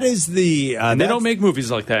Fugitive. That is the... they don't make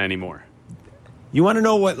movies like that anymore. You want to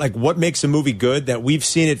know what makes a movie good? That we've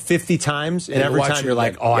seen it 50 times, and every time you're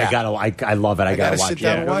like, "Oh, I love it. I gotta watch it." Sit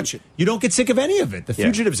down and watch it. You don't get sick of any of it. The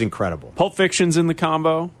Fugitive's incredible. Pulp Fiction's in the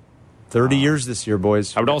combo. 30 years this year,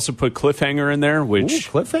 boys. I would also put Cliffhanger in there,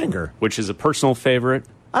 which is a personal favorite.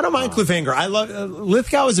 I don't mind Cliffhanger. I love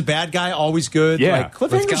Lithgow is a bad guy, always good. Yeah, like,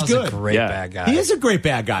 Cliffhanger's good. A great bad guy. He is a great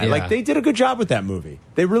bad guy. Yeah. Like they did a good job with that movie.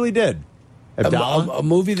 They really did. A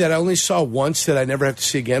movie that I only saw once that I never have to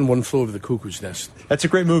see again, One Flew Over the Cuckoo's Nest. That's a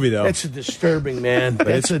great movie, though. It's a disturbing, man.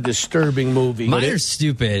 It's a disturbing movie. Mine are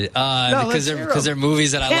stupid because they're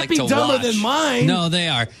movies that I like to watch. Can't be dumber than mine. No, they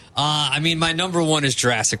are. I mean, my number one is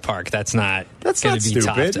Jurassic Park. That's going to be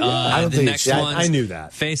stupid. topped. I don't the think next one, I knew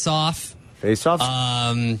that. Face Off. Face Off.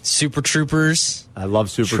 Super Troopers. I love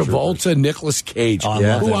Super Troopers. Travolta, Nicolas Cage. Oh,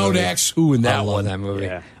 who outacts who in that I love one? that movie.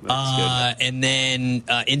 Yeah, that's good. And then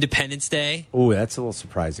Independence Day. Oh, that's a little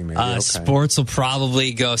surprising, maybe. Okay. Sports will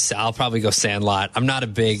probably go. I'll probably go Sandlot. I'm not a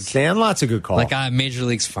big Sandlot's a good call. Major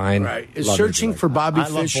League's fine. Right. Is Searching for Bobby Fischer?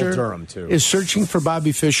 I love Bull Durham too. Is Searching for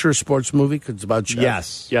Bobby Fischer a sports movie? Because it's about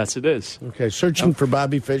chess. Yes, it is. Okay, Searching for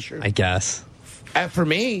Bobby Fischer. I guess. For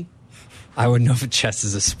me, I wouldn't know if chess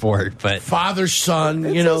is a sport, but father son,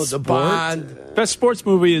 the bond. Best sports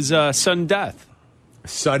movie is Sudden Death.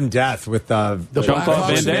 Sudden Death with the Jean-Claude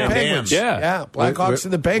Van Van Damme. Damme. Yeah, Blackhawks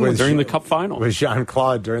and the Penguins during the Cup final. With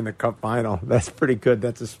Jean-Claude during the Cup final. That's pretty good.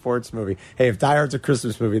 That's a sports movie. Hey, if Die Hard's a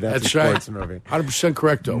Christmas movie, that's a sports movie. 100%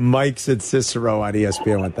 correct, though. Mike said Cicero on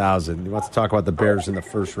ESPN 1000. He wants to talk about the Bears in the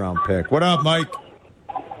first round pick. What up, Mike?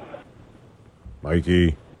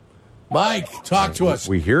 Mikey. Mike, talk to us.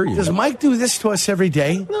 We hear you. Does Mike do this to us every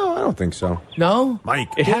day? No, I don't think so. No? Mike,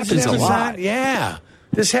 it happens a lot. Yeah.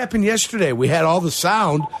 This happened yesterday. We had all the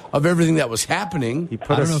sound of everything that was happening.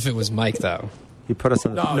 I don't know if it was Mike, though. He put us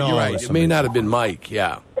on the... No, you're right. It may not have been Mike,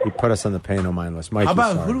 yeah. He put us on the pay no mind list. Mike, how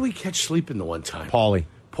about, who do we catch sleeping the one time?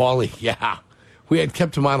 Paulie, yeah. We had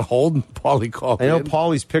kept him on hold, and Paulie called I know in.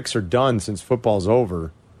 Paulie's picks are done since football's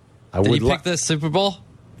over. Did he pick the Super Bowl?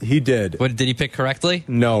 He did. What, did he pick correctly?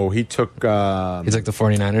 No, he took... he took the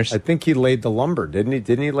 49ers? I think he laid the lumber, didn't he?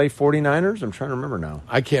 Didn't he lay 49ers? I'm trying to remember now.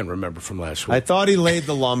 I can't remember from last week. I thought he laid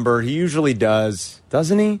the lumber. He usually does.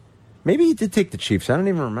 Doesn't he? Maybe he did take the Chiefs. I don't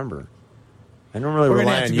even remember. I don't really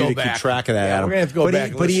rely on you to keep track of that, Adam. We're going to have to go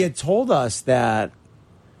back. But he had told us that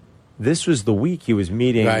this was the week he was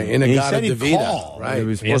meeting. Right, and he said he'd Davida, call. right. He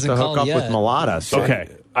was supposed to hook up with Mulata. So. Okay,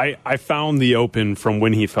 I found the open from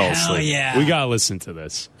when he fell Hell asleep. yeah. We got to listen to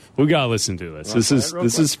this. This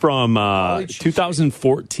is from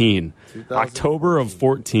 2014, October of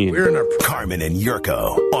 14. We're in our Carmen and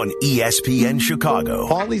Yurko on ESPN Chicago.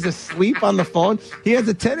 Paulie's asleep on the phone. He has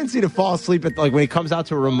a tendency to fall asleep at when he comes out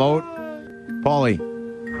to a remote. Paulie.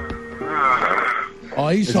 Oh,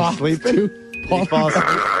 he's off sleeping. too. He falls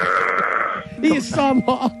asleep. He is some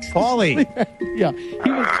lost. Paulie. Yeah,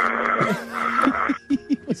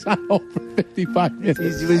 he was on hold for 55 minutes.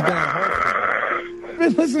 He's been on hold.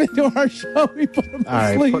 Been listening to our show. We put him All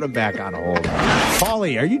right, asleep. put him back on hold.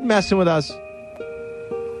 Paulie, are you messing with us?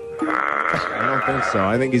 I don't think so.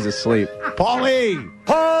 I think he's asleep. Paulie!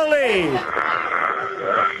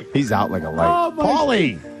 He's out like a light. Oh,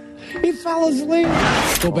 Paulie! He fell asleep.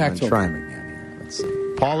 Go back to try him again here. Let's see.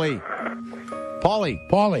 Paulie!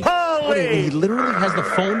 Paulie. What, he literally has the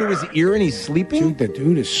phone to his ear and he's sleeping? Dude, the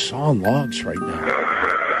dude is sawing logs right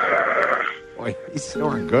now. Boy, he's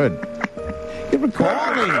snoring good.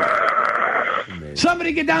 Paulie!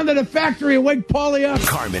 Somebody get down to the factory and wake Paulie up.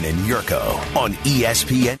 Carmen and Yurko on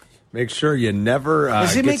ESPN. Make sure you never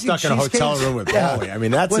get stuck in a hotel room with Paulie. I mean,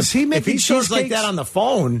 that's if he shows like that on the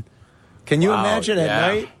phone, can you imagine at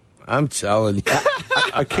night? I'm telling you.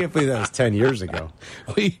 I can't believe that was 10 years ago.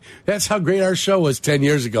 That's how great our show was 10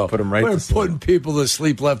 years ago. Put him right We're to sleep. putting people to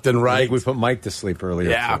sleep left and I right. think we put Mike to sleep earlier.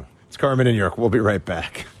 Yeah. Too. It's Carmen and York. We'll be right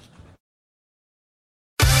back.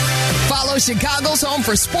 Follow Chicago's Home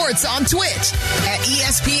for Sports on Twitch at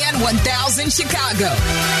ESPN 1000 Chicago.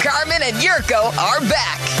 Carmen and Yurko are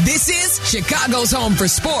back. This is Chicago's Home for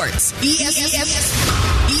Sports. ESPN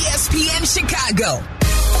Chicago.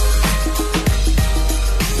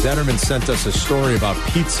 Zetterman sent us a story about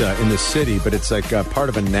pizza in the city, but it's like part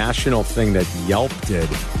of a national thing that Yelp did.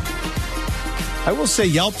 I will say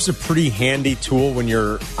Yelp's a pretty handy tool when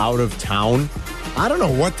you're out of town. I don't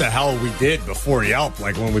know what the hell we did before Yelp,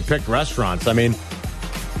 like when we picked restaurants. I mean,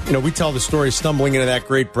 You know, we tell the story stumbling into that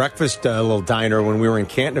great breakfast little diner when we were in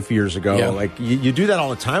Canton a few years ago. Yeah. Like, you do that all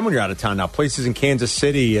the time when you're out of town now. Places in Kansas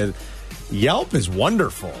City, Yelp is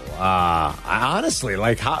wonderful. Honestly,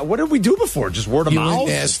 like, what did we do before? Just word of mouth?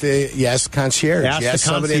 Ask the concierge. Ask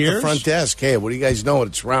somebody at the front desk. Hey, what do you guys know?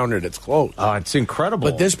 It's rounded. It's closed. It's incredible.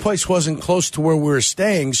 But this place wasn't close to where we were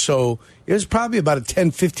staying, so it was probably about a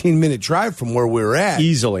 10, 15-minute drive from where we were at.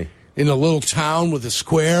 Easily. In a little town with a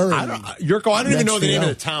square. Yurko, I don't even know the name of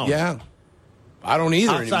the town. Yeah. I don't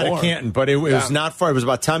either Outside anymore. of Canton, but it was not far. It was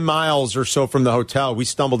about 10 miles or so from the hotel. We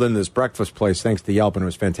stumbled into this breakfast place thanks to Yelp, and it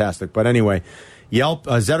was fantastic. But anyway, Yelp,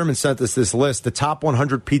 Zetterman sent us this list, the top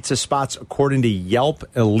 100 pizza spots according to Yelp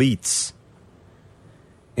Elites.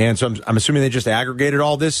 And so I'm assuming they just aggregated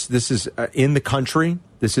all this. This is in the country.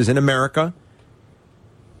 This is in America.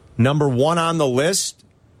 Number 1 on the list,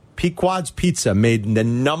 Pequod's Pizza made the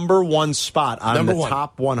number 1 spot on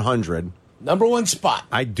top 100. Number 1 spot.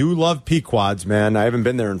 I do love Pequod's, man. I haven't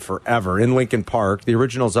been there in forever. In Lincoln Park. The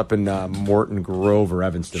original's up in Morton Grove or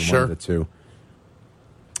Evanston, one of the two.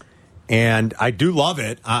 And I do love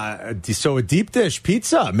it. So a deep dish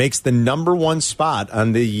pizza makes the number 1 spot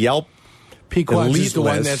on the Yelp Pequod's Elite is the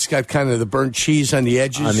list. one that's got kind of the burnt cheese on the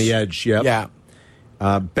edges. On the edge, yep. Yeah.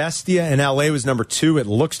 Bestia in L.A. was number 2. It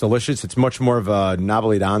looks delicious. It's much more of a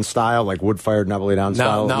Napolitan style, like wood-fired Napolitan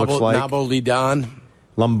style, it looks like. Napolitan.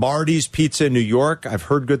 Lombardi's Pizza in New York. I've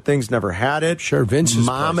heard good things, never had it. Sure, Vince's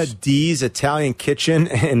Mama place. D's Italian Kitchen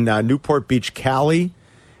in Newport Beach, Cali.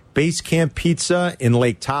 Base Camp Pizza in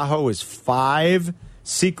Lake Tahoe is 5.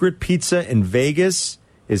 Secret Pizza in Vegas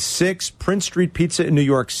is 6. Prince Street Pizza in New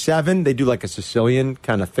York, 7. They do like a Sicilian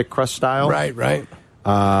kind of thick crust style. Right.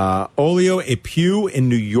 Olio e più in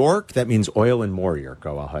New York. That means oil and more,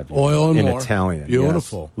 Yurko. I'll have you. Oil and in more. Italian.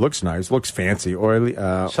 Beautiful. Yes. Looks nice. Looks fancy.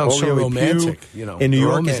 Sounds so Olio e romantic. più You know, in New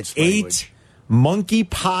York romance is 8. language. Monkey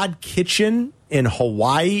Pod Kitchen in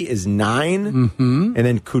Hawaii is 9. And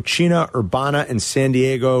then Cucina Urbana in San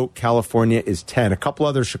Diego, California is 10. A couple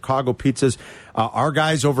other Chicago pizzas. Our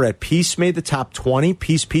guys over at Peace made the top 20.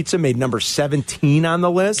 Peace Pizza made number 17 on the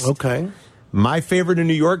list. Okay. My favorite in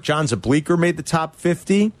New York, John's of Bleecker, made the top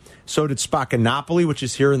 50. So did Spaccanapoli, which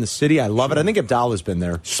is here in the city. I love it. I think Abdallah's been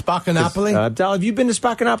there. Spaccanapoli? Abdallah, have you been to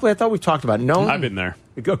Spaccanapoli? I thought we've talked about it. No? I've been there.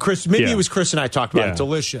 Chris, maybe it was Chris and I talked about it.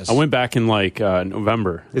 Delicious. I went back in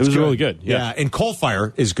November. It was really good. Yeah, and Coal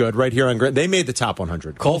Fire is good right here on Grand. They made the top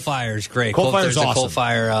 100. Coal Fire is great. Coal Fire's There's awesome. a Coal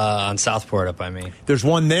Fire on Southport up by me. There's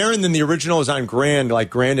one there, and then the original is on Grand, like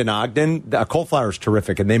Grand and Ogden. Coal Fire is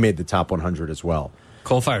terrific, and they made the top 100 as well.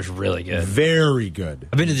 Coal Fire's really good. Very good.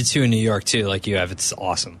 I've been to the 2 in New York, too, like you have. It's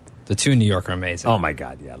awesome. The 2 in New York are amazing. Oh, my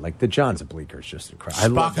God, yeah. Like the John's of Bleecker is just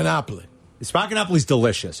incredible. Spaccanapoli. Spaccanapoli's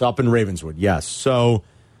delicious up in Ravenswood, yes. So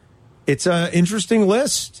it's an interesting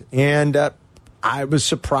list, and I was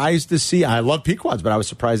surprised to see. I love Pequod's, but I was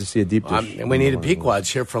surprised to see a deep dish. And we needed Pequod's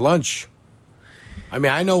here for lunch. I mean,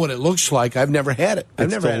 I know what it looks like. I've never had it. I've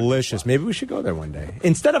It's never delicious. Maybe we should go there one day.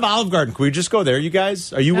 Instead of Olive Garden, can we just go there, you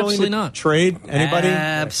guys? Are you willing Absolutely to not. trade? Anybody?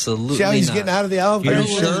 Absolutely See how he's not. getting out of the Olive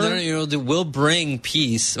Garden? We'll bring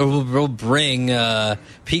Peace, or we'll bring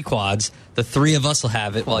Pequod's. The 3 of us will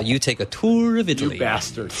have it while you take a tour of Italy. You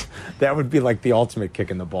bastards. That would be like the ultimate kick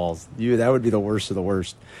in the balls. That would be the worst of the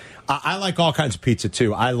worst. I like all kinds of pizza,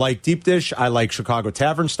 too. I like deep dish. I like Chicago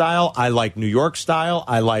Tavern style. I like New York style.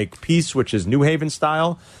 I like Peace, which is New Haven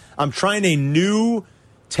style. I'm trying a new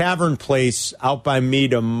tavern place out by me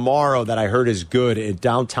tomorrow that I heard is good in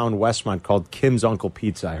downtown Westmont called Kim's Uncle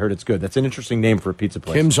Pizza. I heard it's good. That's an interesting name for a pizza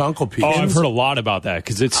place. Kim's Uncle Pizza. Oh, I've heard a lot about that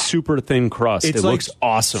because it's super thin crust. It looks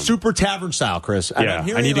awesome. Super tavern style, Chris. And Yeah, I'm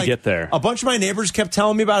hearing, I need to get there. A bunch of my neighbors kept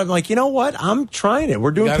telling me about it. I'm like, you know what? I'm trying it.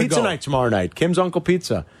 We're doing Gotta pizza go. night tomorrow night. Kim's Uncle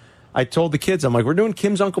Pizza. I told the kids, I'm like, we're doing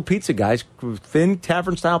Kim's Uncle Pizza, guys. Thin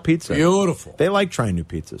tavern style pizza. Beautiful. They like trying new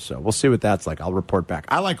pizzas, so we'll see what that's like. I'll report back.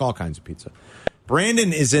 I like all kinds of pizza.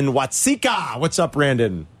 Brandon is in Watsika. What's up,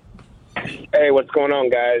 Brandon? Hey, what's going on,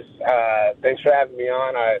 guys? Thanks for having me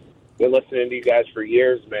on. I've been listening to you guys for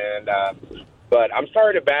years, man. But I'm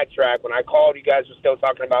sorry to backtrack. When I called, you guys were still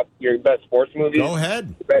talking about your best sports movies. Go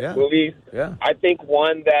ahead. Best movies. Yeah. I think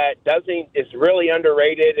one that is really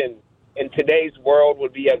underrated and in today's world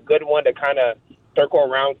would be a good one to kind of circle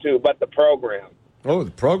around to, but The Program. Oh,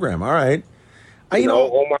 The Program. All right.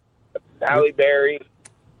 Omar, Halle Berry.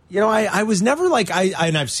 You know, I was never like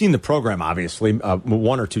and I've seen The Program obviously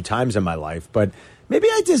 1 or 2 times in my life, but maybe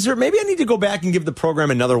I need to go back and give The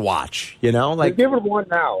Program another watch. You know, like give it one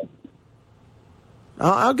now.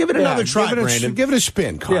 I'll give it another try, Brandon. Give it a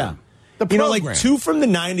spin, Carl. Yeah. The You know, Program. like 2 from the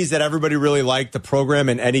 90s that everybody really liked, The Program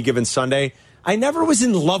and Any Given Sunday. I never was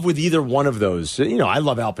in love with either one of those. You know, I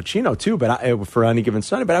love Al Pacino too, but for Any Given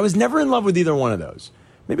Sunday, but I was never in love with either one of those.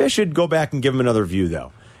 Maybe I should go back and give him another view,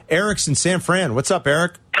 though. Eric's in San Fran. What's up,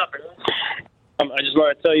 Eric? I just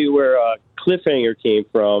want to tell you where Cliffhanger came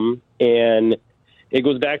from, and it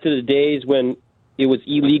goes back to the days when it was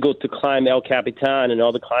illegal to climb El Capitan, and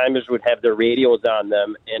all the climbers would have their radios on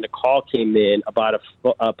them, and a call came in about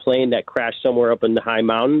a plane that crashed somewhere up in the high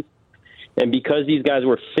mountains. And because these guys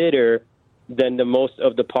were fitter than the most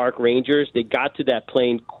of the park rangers, they got to that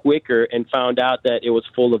plane quicker and found out that it was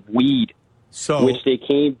full of weed. So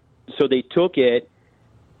they took it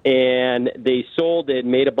and they sold it,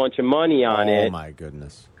 made a bunch of money on it. Oh my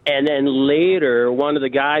goodness. And then later, one of the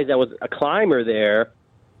guys that was a climber there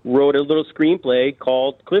wrote a little screenplay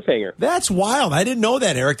called Cliffhanger. That's wild. I didn't know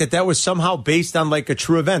that, Eric, that was somehow based on like a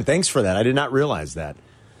true event. Thanks for that. I did not realize that.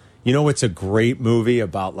 You know, it's a great movie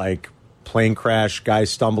about like plane crash, guys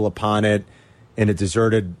stumble upon it in a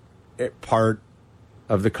deserted part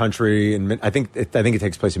of the country, and I think it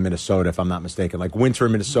takes place in Minnesota, if I'm not mistaken. Like winter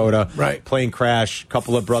in Minnesota, right? Plane crash.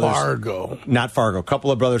 Couple of brothers, not Fargo.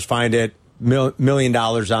 Couple of brothers find it, $1 million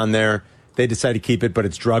on there. They decide to keep it, but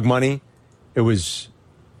it's drug money. It's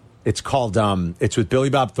called. It's with Billy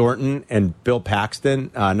Bob Thornton and Bill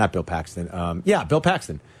Paxton. Not Bill Paxton. Bill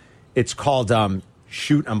Paxton. It's called.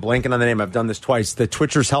 Shoot, I'm blanking on the name. I've done this twice. The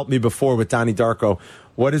Twitchers helped me before with Donnie Darko.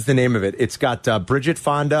 What is the name of it? It's got Bridget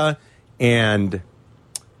Fonda and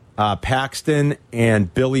Paxton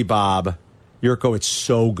and Billy Bob. Yurko, it's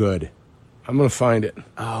so good. I'm going to find it.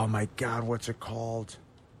 Oh, my God. What's it called?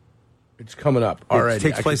 It's coming up already. It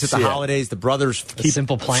takes place at the holidays. The brothers keep... A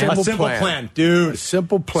Simple Plan? A Simple Plan, dude. A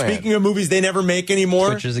Simple Plan. Speaking of movies they never make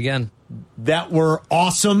anymore... Twitchers again. That were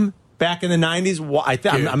awesome back in the 90s.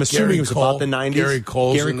 I'm assuming it was about the 90s. Gary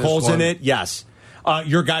Cole's in it, yes.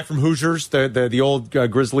 Your guy from Hoosiers, the old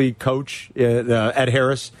Grizzly coach, Ed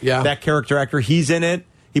Harris. Yeah. That character actor, he's in it.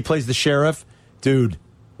 He plays the sheriff. Dude,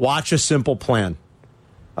 watch A Simple Plan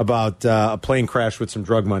about a plane crash with some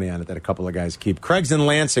drug money on it that a couple of guys keep. Craig's in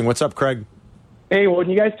Lansing. What's up, Craig? Hey, when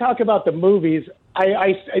you guys talk about the movies,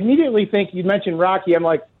 I immediately think you mentioned Rocky. I'm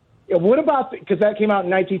like, what about, because that came out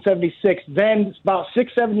in 1976. Then about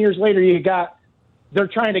 6-7 years later, they're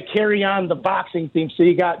trying to carry on the boxing theme. So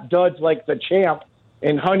you got duds like The Champ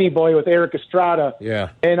and Honey Boy with Eric Estrada.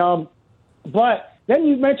 Yeah. And, but then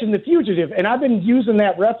you mentioned The Fugitive, and I've been using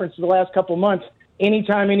that reference for the last couple of months.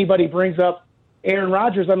 Anytime anybody brings up Aaron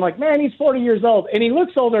Rodgers, I'm like, man, he's 40 years old. And he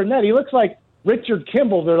looks older than that. He looks like Richard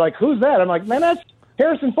Kimball. They're like, who's that? I'm like, man, that's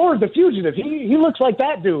Harrison Ford, The Fugitive. He looks like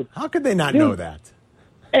that dude. How could they not know that?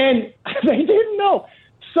 And they didn't know.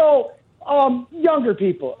 So, younger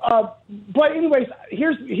people. But anyways,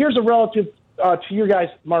 here's a relative to your guys'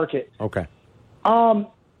 market. Okay.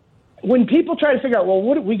 When people try to figure out, well,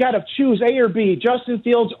 we got to choose A or B, Justin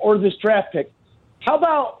Fields or this draft pick, how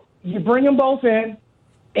about you bring them both in,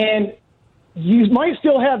 and you might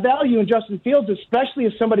still have value in Justin Fields, especially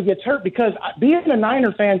if somebody gets hurt, because being a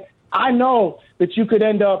Niner fan, I know that you could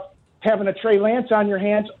end up having a Trey Lance on your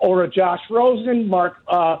hands or a Josh Rosen, Mark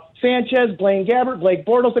Sanchez, Blaine Gabbert, Blake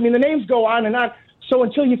Bortles. I mean, the names go on and on. So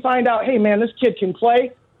until you find out, hey, man, this kid can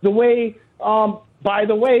play the way, by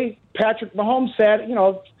the way, Patrick Mahomes said,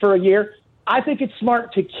 for a year, I think it's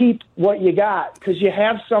smart to keep what you got because you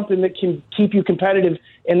have something that can keep you competitive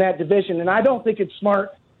in that division. And I don't think it's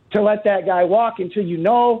smart to let that guy walk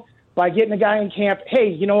until by getting a guy in camp,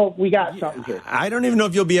 hey, we got something here. I don't even know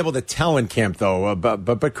if you'll be able to tell in camp, though.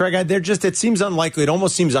 But Craig, it seems unlikely. It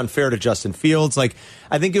almost seems unfair to Justin Fields. Like,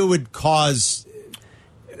 I think it would cause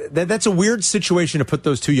that's a weird situation to put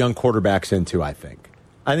those two young quarterbacks into. I think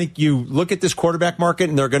you look at this quarterback market,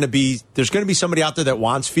 and there's going to be somebody out there that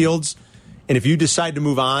wants Fields. And if you decide to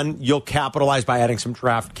move on, you'll capitalize by adding some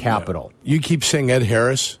draft capital. Yeah. You keep saying Ed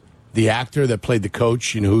Harris, the actor that played the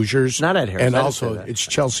coach in Hoosiers. Not Ed Harris. And also, it's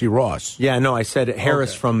Chelsea Ross. Yeah, no, I said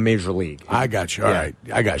Harris from Major League. I got you. All right.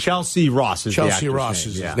 I got you. Chelsea Ross is Chelsea Ross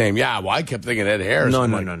is his name. Yeah, well, I kept thinking Ed Harris. No.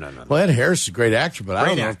 Well, Ed Harris is a great actor, but I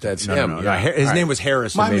don't know if that's him. No. His name was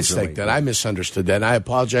Harris. My mistake then. I misunderstood that. And I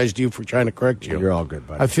apologize to you for trying to correct you. You're all good,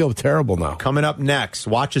 buddy. I feel terrible now. Coming up next,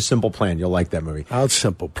 watch A Simple Plan. You'll like that movie. How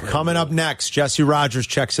Simple Plan. Coming up next, Jesse Rogers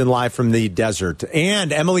checks in live from the desert.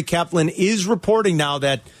 And Emily Kaplan is reporting now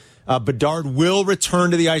that Bedard will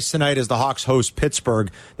return to the ice tonight as the Hawks host Pittsburgh.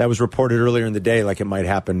 That was reported earlier in the day, like it might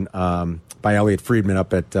happen by Elliot Friedman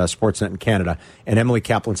up at Sportsnet in Canada. And Emily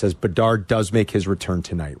Kaplan says Bedard does make his return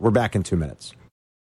tonight. We're back in 2 minutes.